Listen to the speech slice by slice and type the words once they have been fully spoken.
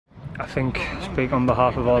I think, speaking on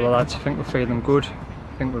behalf of all the lads, I think we're feeling good.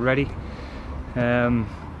 I think we're ready.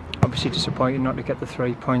 Obviously disappointed not to get the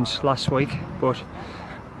 3 points last week, but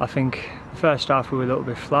I think the first half we were a little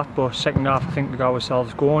bit flat, but second half I think we got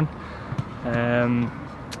ourselves going.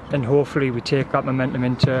 And hopefully we take that momentum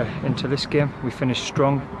into this game. We finished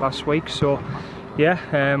strong last week, so yeah,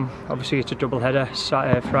 obviously it's a double header,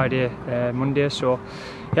 Friday, Monday, so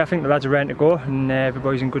yeah, I think the lads are ready to go and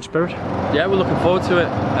everybody's in good spirit. Yeah, we're looking forward to it.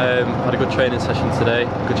 Had a good training session today,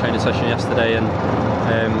 good training session yesterday, and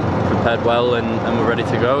prepared well, and we're ready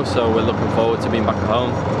to go, so we're looking forward to being back at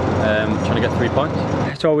home, trying to get 3 points.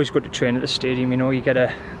 It's always good to train at the stadium, you know, you get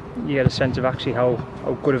a sense of actually how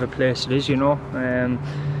good of a place it is, you know,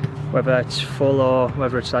 whether it's full or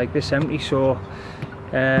whether it's like this empty. So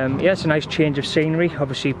yeah, it's a nice change of scenery,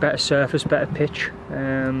 obviously better surface, better pitch,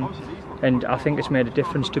 and I think it's made a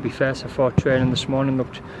difference, to be fair. So I thought training this morning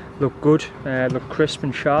looked good, looked crisp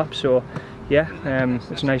and sharp, so yeah,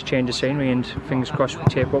 it's a nice change of scenery, and fingers crossed we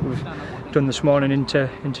take what we've done this morning into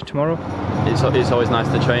tomorrow. It's always nice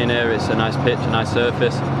to train here, it's a nice pitch, a nice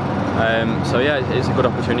surface, so yeah, it's a good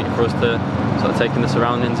opportunity for us to sort of take in the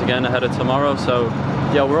surroundings again ahead of tomorrow. So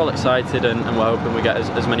yeah, we're all excited, and we're hoping we get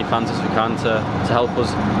as many fans as we can to help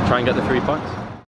us try and get the 3 points.